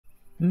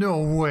No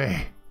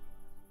way.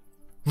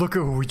 Look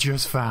at what we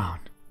just found.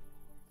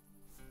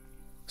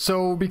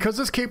 So because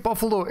this Cape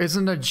Buffalo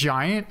isn't a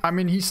giant, I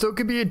mean, he still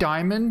could be a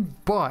diamond,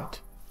 but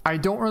I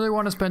don't really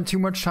want to spend too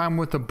much time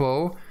with the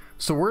bow.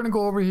 So we're going to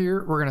go over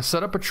here. We're going to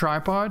set up a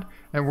tripod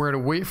and we're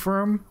going to wait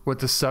for him with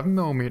the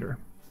 7mm.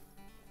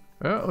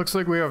 Well, it looks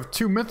like we have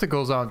 2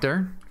 mythicals out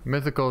there.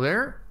 Mythical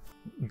there.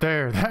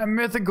 There, that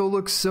mythical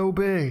looks so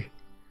big.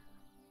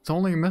 It's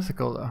only a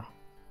mythical though.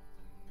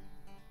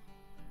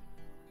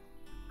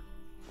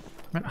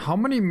 Man, how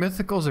many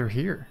mythicals are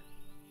here?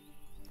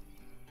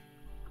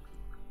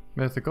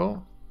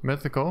 Mythical,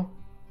 mythical,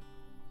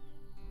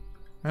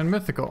 and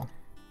mythical.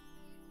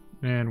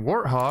 And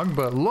Warthog,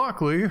 but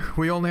luckily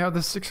we only have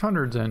the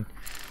 600s in.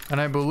 And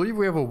I believe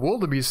we have a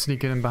wildebeest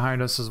sneaking in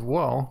behind us as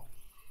well.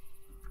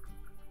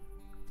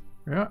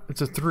 Yeah,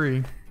 it's a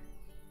 3.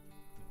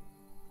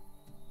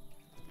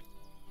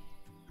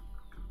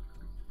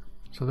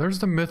 So there's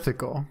the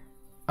mythical.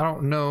 I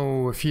don't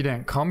know if he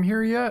didn't come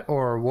here yet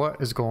or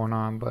what is going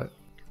on, but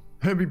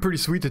it'd be pretty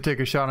sweet to take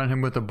a shot on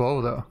him with a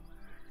bow though.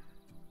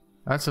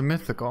 That's a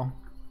mythical.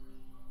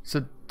 It's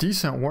a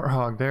decent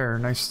Warthog there.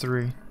 Nice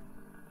 3.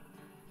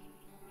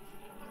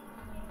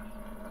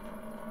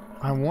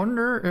 I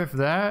wonder if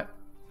that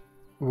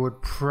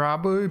would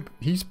probably...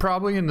 He's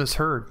probably in this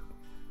herd.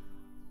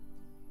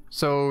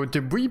 So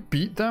did we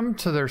beat them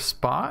to their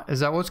spot?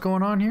 Is that what's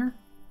going on here?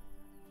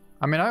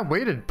 I mean, I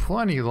waited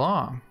plenty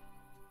long.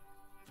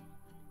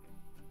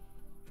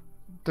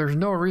 There's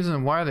no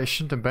reason why they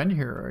shouldn't have been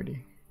here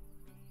already.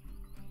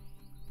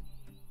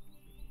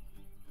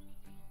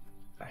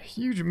 A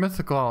huge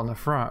mythical out in the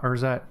front, or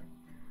is that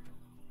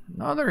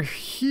another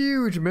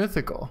huge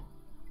mythical?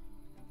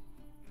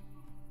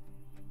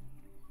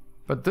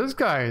 But this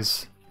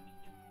guy's...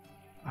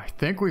 I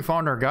think we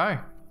found our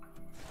guy.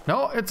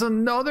 No, it's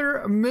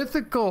another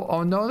mythical,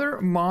 another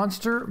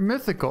monster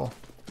mythical.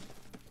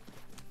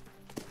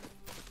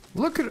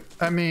 Look at,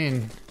 I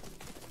mean...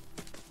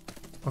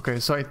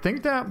 Okay, so I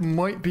think that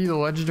might be the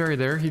legendary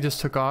there. He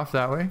just took off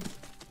that way.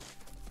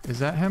 Is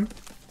that him?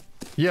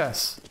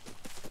 Yes.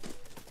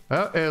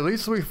 Well, at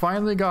least we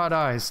finally got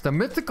eyes. The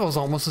mythical's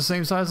almost the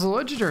same size as the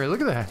legendary.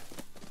 Look at that.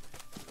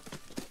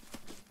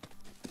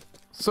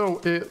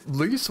 So at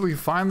least we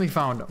finally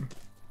found him.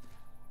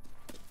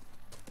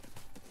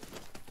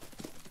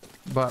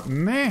 But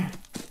man,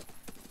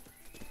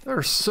 there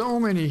are so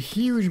many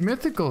huge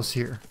mythicals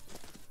here.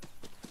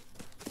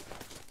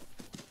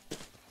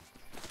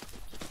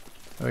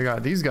 We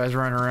got these guys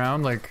running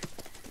around like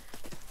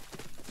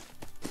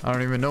I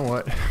don't even know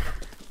what.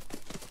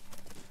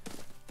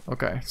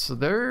 Okay, so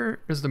there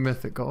is the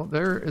mythical,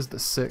 there is the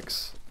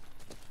 6,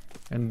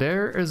 and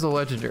there is the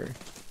legendary.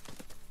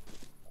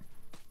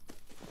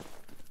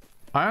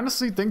 I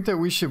honestly think that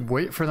we should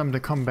wait for them to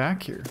come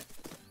back here.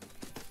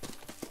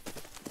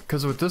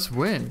 Because with this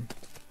win,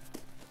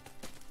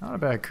 not a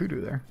bad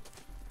kudu there.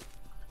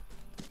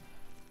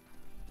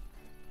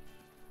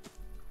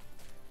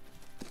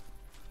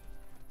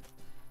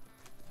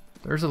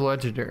 There's a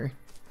legendary.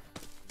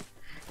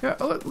 Yeah,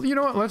 you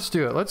know what? Let's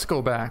do it. Let's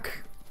go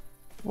back.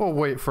 We'll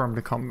wait for him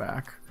to come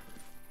back.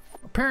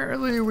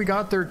 Apparently, we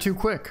got there too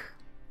quick.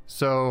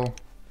 So,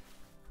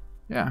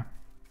 yeah.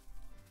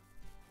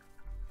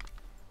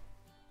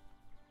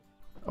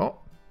 Oh.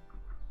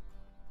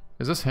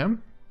 Is this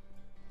him?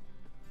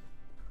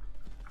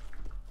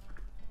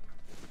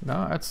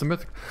 No, that's the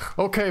mythic.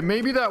 Okay,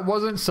 maybe that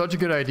wasn't such a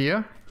good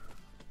idea.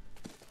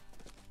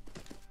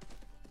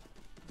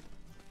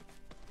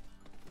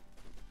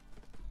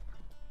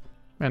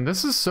 Man,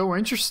 this is so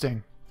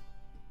interesting.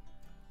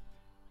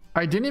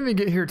 I didn't even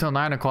get here till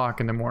 9 o'clock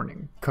in the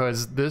morning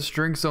because this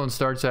drink zone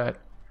starts at,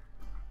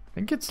 I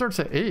think it starts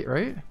at 8,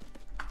 right?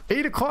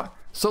 8 o'clock.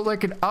 So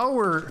like an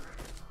hour.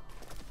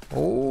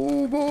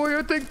 Oh boy,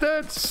 I think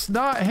that's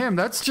not him.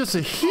 That's just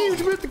a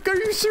huge mythic. Are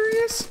you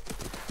serious?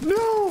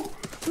 No,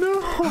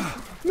 no,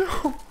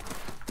 no.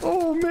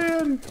 Oh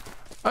man.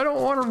 I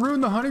don't want to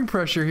ruin the hunting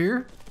pressure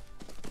here.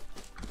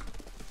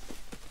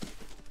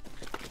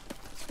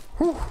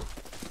 Whew.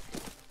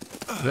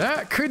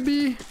 That could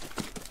be...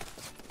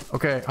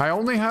 Okay, I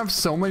only have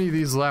so many of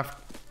these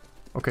left.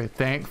 Okay,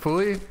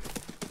 thankfully,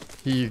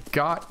 he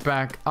got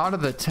back out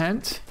of the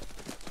tent.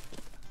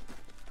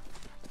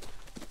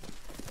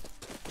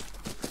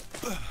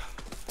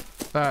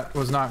 That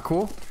was not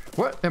cool.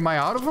 What? Am I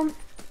out of them?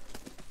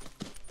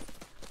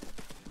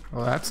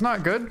 Well, that's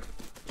not good.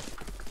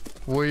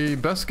 We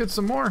best get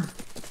some more.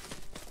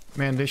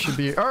 Man, they should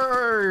be...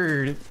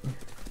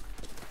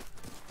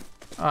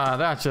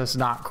 that's just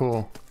not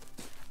cool.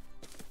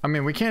 I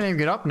mean, we can't even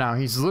get up now.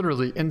 He's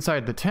literally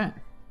inside the tent.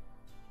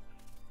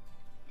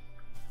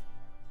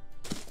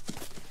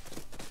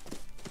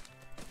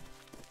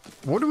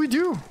 What do we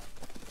do?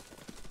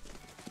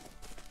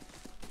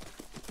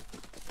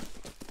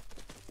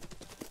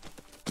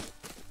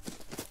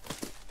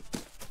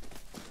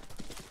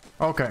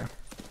 Okay.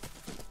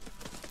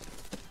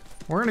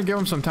 We're gonna give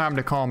them some time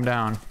to calm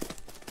down.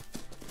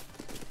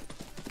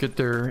 Get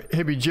their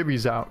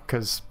hibby-jibbies out,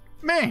 because,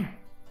 man!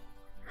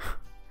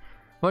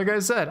 Like I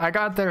said, I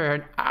got there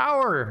an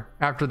hour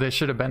after they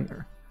should have been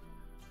there.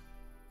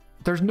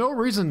 There's no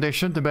reason they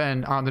shouldn't have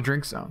been on the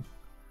drink zone.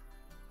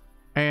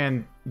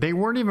 And they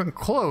weren't even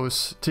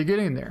close to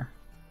getting there.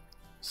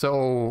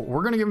 So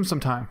we're going to give them some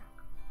time.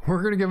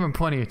 We're going to give them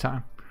plenty of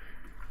time.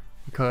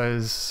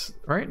 Because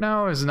right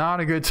now is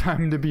not a good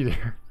time to be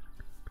there.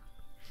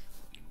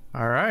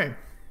 Alright.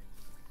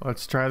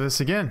 Let's try this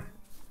again.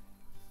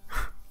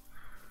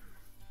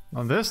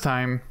 Well, this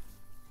time,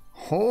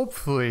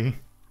 hopefully,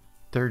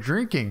 they're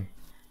drinking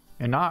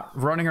and not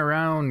running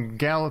around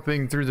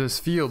galloping through this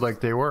field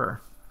like they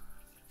were.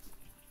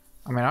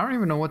 I mean, I don't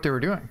even know what they were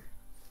doing.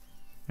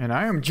 And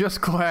I am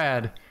just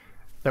glad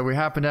that we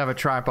happen to have a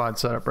tripod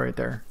set up right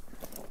there.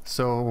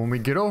 So when we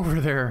get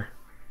over there,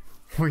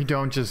 we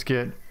don't just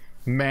get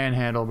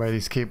manhandled by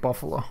these Cape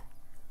Buffalo.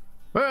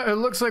 But it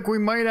looks like we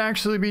might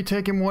actually be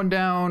taking one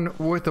down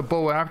with a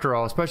bow after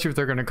all, especially if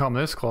they're going to come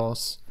this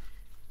close.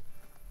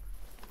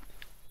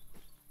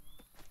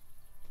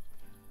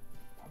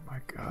 Oh my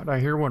god, I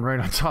hear one right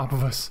on top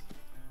of us.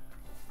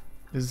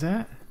 Is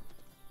that?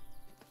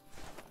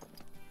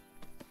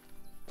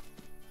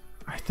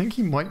 I think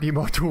he might be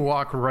about to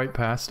walk right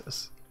past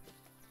us.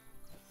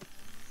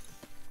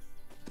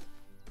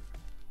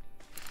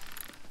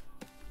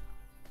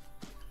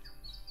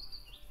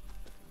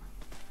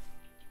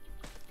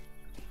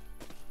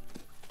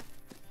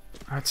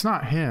 That's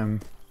not him.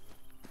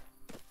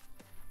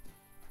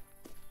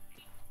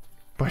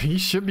 But he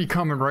should be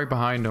coming right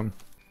behind him.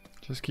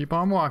 Just keep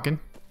on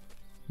walking.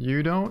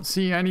 You don't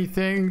see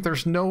anything.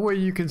 There's no way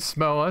you can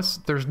smell us.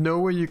 There's no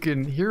way you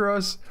can hear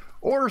us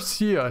or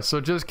see us. So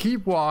just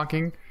keep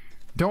walking.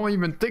 Don't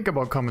even think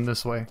about coming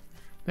this way.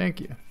 Thank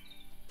you.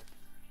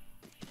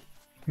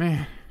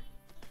 Man.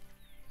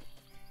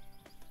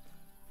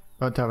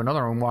 About to have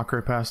another one walk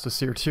right past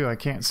us here too. I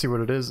can't see what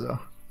it is though.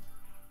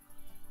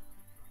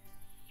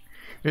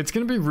 It's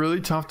going to be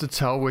really tough to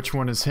tell which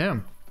one is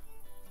him.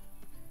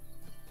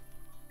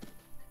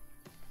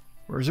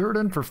 We're zeroed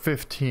in for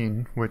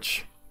 15,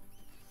 which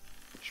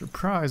should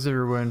probably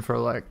zero in for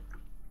like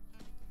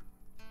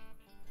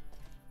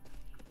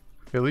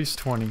at least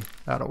 20.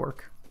 That'll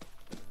work.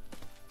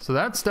 So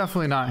that's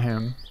definitely not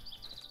him.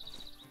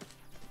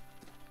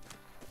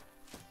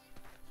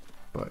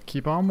 But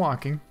keep on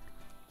walking.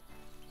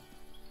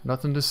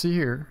 Nothing to see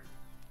here.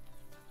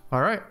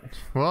 Alright.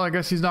 Well, I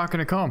guess he's not going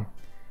to come.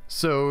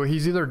 So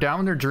he's either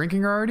down there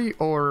drinking already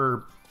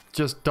or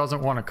just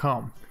doesn't want to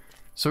come.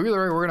 So either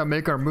way, we're going to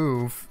make our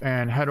move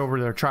and head over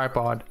to their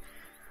tripod.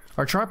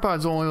 Our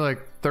tripod's only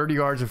like 30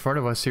 yards in front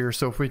of us here,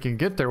 so if we can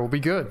get there, we'll be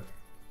good.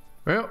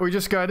 Well, we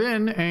just got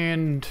in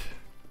and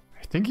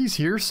I think he's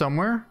here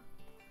somewhere.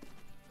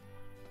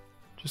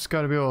 Just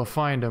got to be able to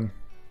find him.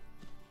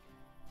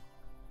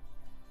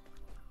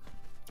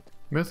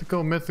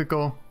 Mythical,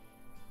 mythical.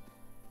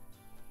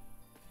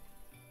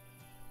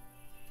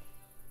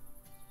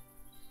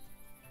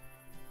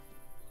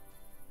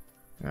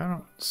 I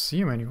don't see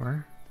him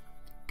anywhere.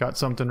 Got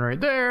something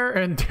right there,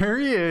 and there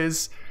he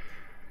is.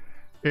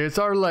 It's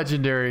our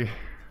legendary.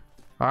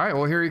 Alright,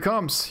 well here he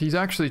comes. He's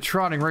actually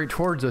trotting right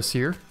towards us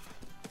here.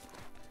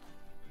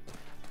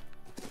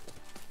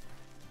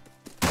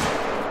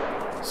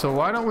 So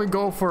why don't we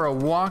go for a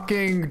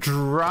walking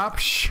drop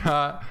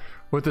shot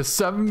with a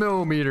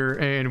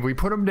 7mm and we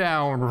put him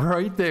down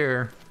right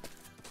there.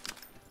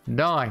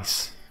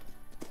 Nice.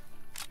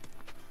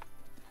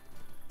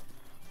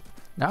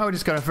 Now we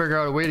just gotta figure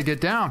out a way to get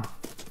down.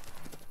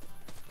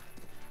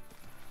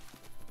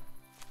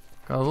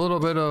 Got a little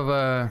bit of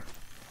a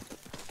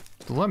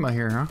dilemma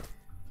here, huh?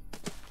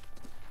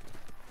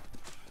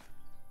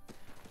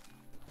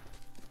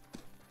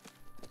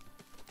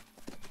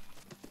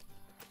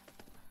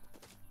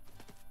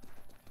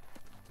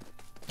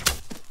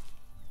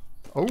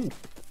 Oh,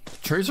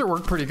 Tracer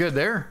worked pretty good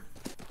there.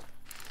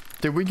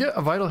 Did we get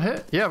a vital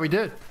hit? Yeah, we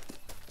did.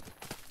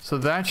 So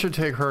that should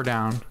take her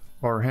down,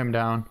 or him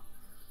down.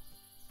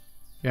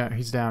 Yeah,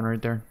 he's down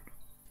right there.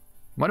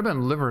 Might have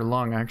been liver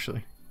lung,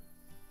 actually.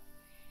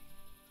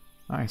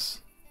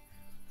 Nice.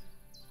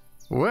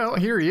 Well,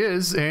 here he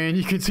is, and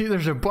you can see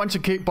there's a bunch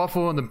of Cape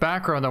Buffalo in the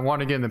background that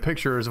want to get in the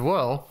picture as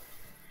well.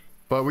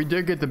 But we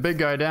did get the big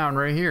guy down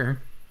right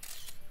here.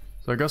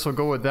 So I guess we'll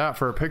go with that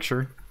for a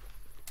picture.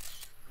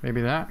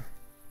 Maybe that.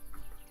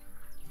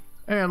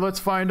 And let's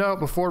find out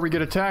before we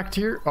get attacked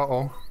here.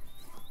 Uh-oh.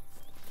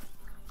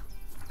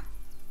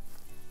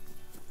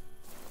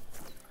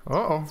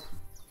 Uh-oh.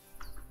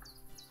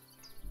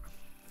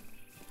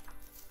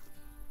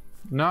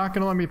 Not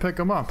gonna let me pick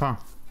him up, huh?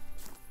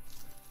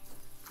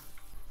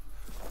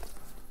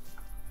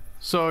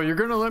 So you're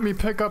gonna let me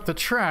pick up the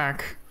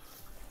track,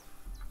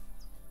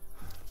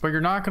 but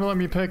you're not gonna let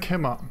me pick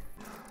him up.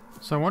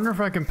 So I wonder if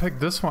I can pick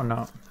this one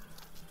up.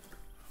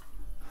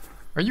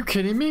 Are you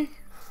kidding me?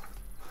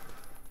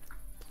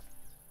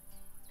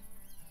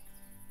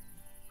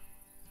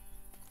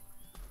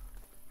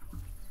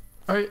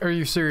 Are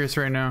you serious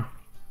right now?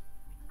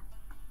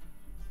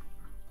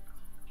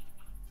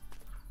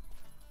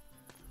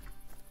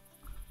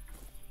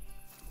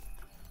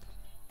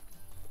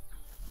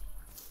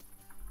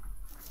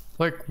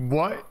 Like,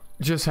 what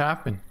just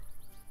happened?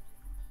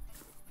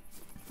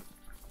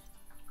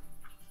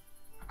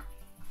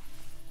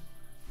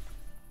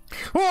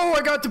 Whoa,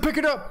 I got to pick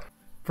it up!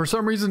 For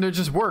some reason, it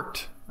just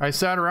worked. I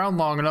sat around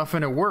long enough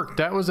and it worked.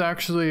 That was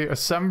actually a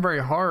 7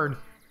 very hard.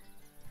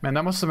 Man,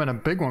 that must have been a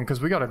big one because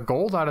we got a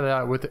gold out of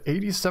that with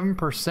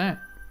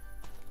 87%.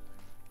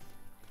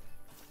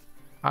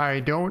 I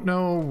don't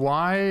know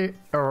why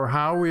or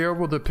how we were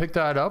able to pick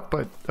that up,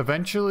 but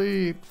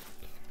eventually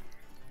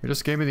it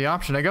just gave me the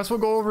option. I guess we'll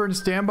go over and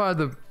stand by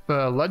the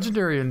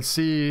legendary and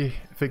see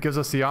if it gives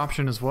us the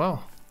option as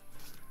well.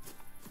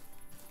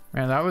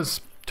 Man, that was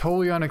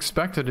totally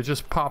unexpected. It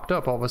just popped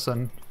up all of a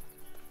sudden.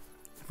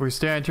 If we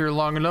stand here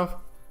long enough.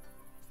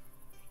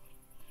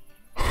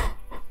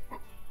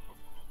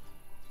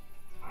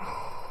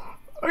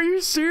 Are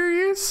you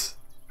serious?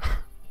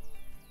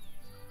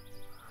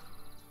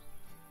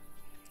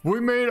 We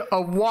made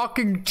a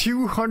walking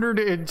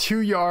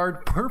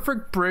 202-yard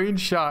perfect brain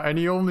shot and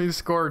he only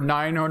scored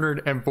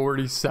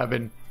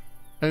 947.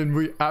 And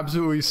we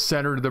absolutely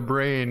centered the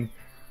brain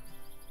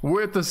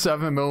with the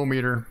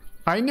 7mm.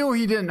 I knew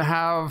he didn't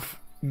have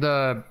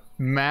the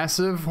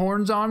massive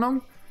horns on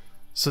him,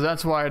 so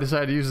that's why I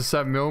decided to use the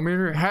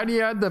 7mm. Had he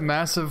had the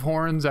massive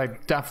horns, I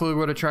definitely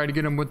would have tried to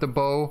get him with the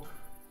bow.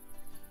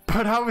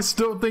 But I was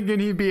still thinking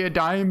he'd be a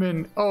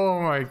diamond.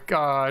 Oh my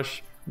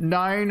gosh.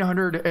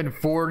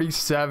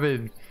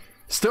 947.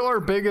 Still our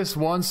biggest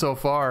one so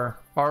far.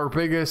 Our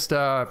biggest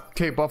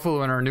Cape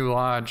Buffalo in our new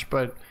lodge.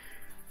 But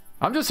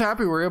I'm just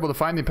happy we're able to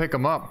finally pick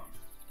him up.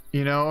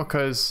 You know,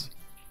 because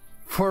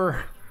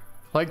for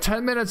like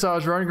 10 minutes I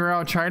was running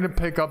around trying to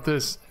pick up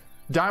this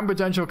diamond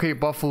potential Cape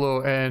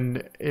Buffalo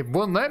and it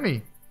wouldn't let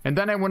me. And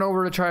then I went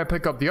over to try to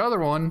pick up the other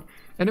one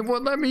and it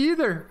wouldn't let me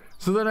either.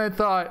 So then I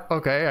thought,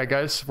 okay, I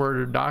guess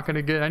we're not going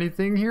to get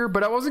anything here.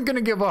 But I wasn't going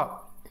to give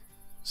up.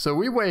 So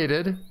we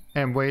waited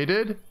and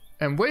waited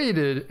and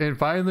waited, and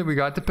finally we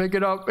got to pick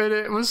it up, and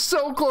it was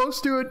so close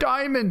to a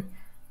diamond,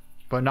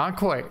 but not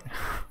quite.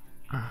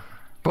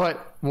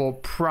 But we'll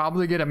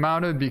probably get it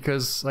mounted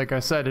because, like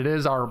I said, it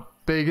is our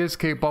biggest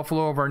Cape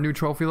Buffalo of our new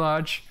trophy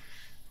lodge,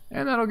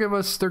 and that'll give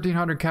us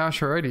 1,300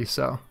 cash already,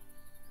 so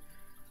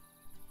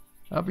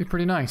that'll be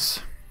pretty nice.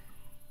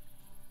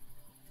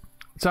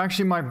 It's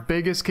actually my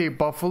biggest Cape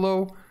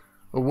Buffalo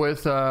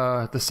with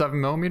the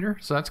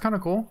 7mm, so that's kind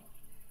of cool.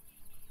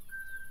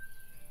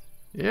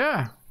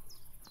 Yeah.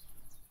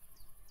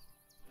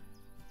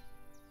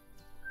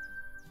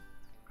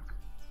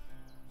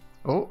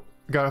 Oh,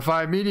 got a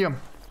 5 medium.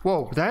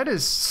 Whoa, that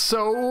is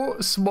so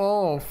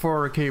small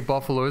for a Cape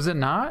Buffalo, is it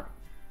not?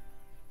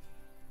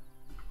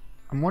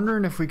 I'm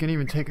wondering if we can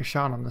even take a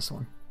shot on this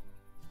one.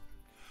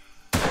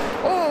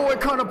 Oh, it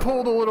kind of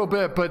pulled a little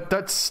bit, but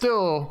that's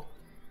still...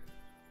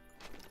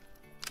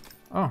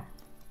 Oh,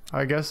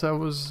 I guess that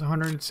was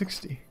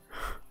 160.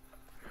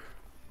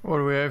 What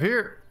do we have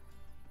here?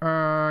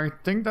 I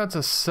think that's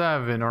a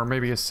 7 or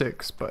maybe a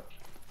 6, but...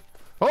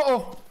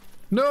 Uh-oh!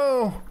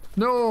 No!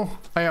 No!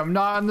 I am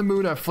not in the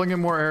mood of flinging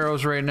more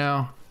arrows right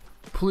now.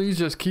 Please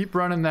just keep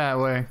running that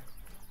way.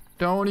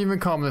 Don't even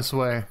come this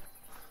way.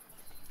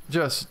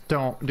 Just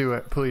don't do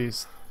it,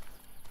 please.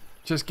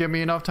 Just give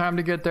me enough time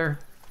to get there.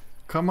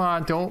 Come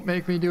on, don't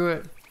make me do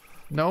it.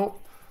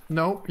 Nope.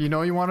 Nope. You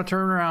know you want to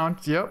turn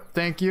around. Yep,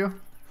 thank you.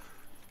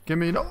 Give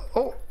me... No.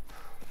 Oh!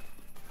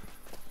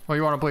 Oh,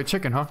 you want to play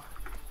chicken, huh?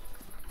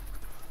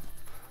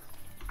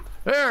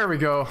 There we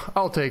go.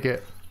 I'll take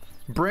it.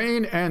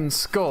 Brain and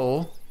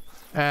skull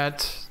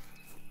at...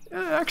 It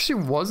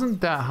actually wasn't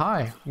that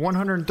high.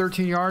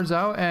 113 yards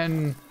out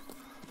and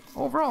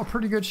overall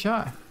pretty good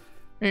shot.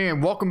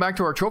 And welcome back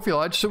to our trophy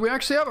lodge. So we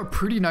actually have a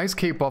pretty nice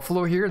Cape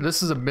Buffalo here.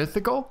 This is a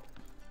mythical.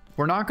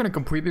 We're not going to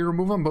completely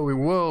remove him, but we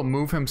will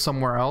move him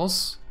somewhere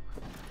else.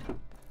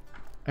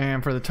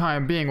 And for the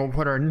time being, we'll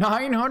put our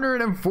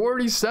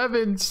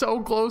 947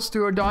 so close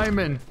to a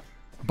diamond.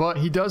 But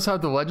he does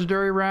have the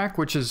legendary rack,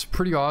 which is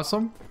pretty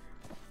awesome.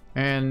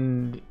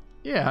 And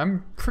yeah,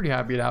 I'm pretty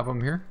happy to have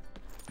him here.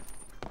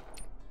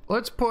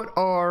 Let's put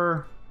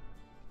our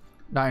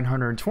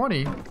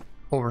 920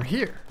 over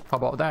here. How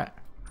about that?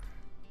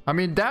 I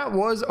mean, that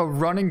was a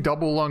running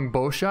double lung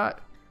bow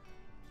shot.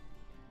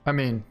 I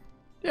mean,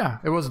 yeah,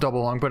 it was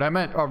double lung, but I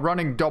meant a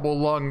running double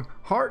lung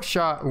heart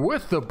shot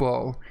with the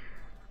bow.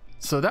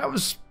 So that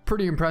was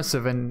pretty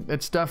impressive, and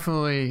it's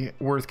definitely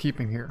worth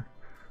keeping here.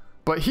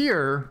 But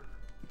here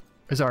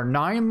is our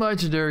 9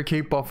 legendary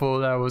Cape Buffalo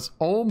that was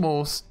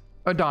almost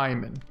a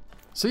diamond.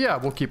 So yeah,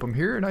 we'll keep him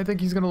here, and I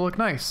think he's going to look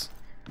nice.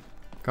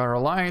 Got our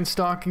lion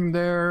stocking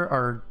there,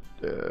 our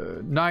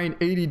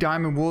 980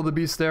 diamond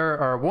wildebeest there,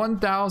 our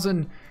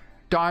 1000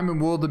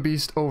 diamond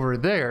wildebeest over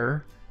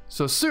there.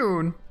 So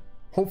soon,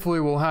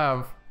 hopefully we'll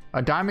have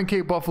a diamond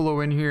Cape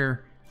Buffalo in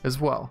here as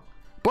well.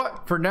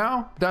 But for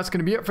now, that's going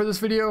to be it for this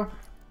video.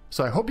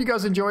 So I hope you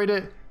guys enjoyed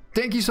it.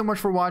 Thank you so much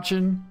for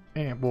watching,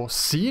 and we'll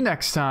see you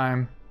next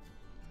time.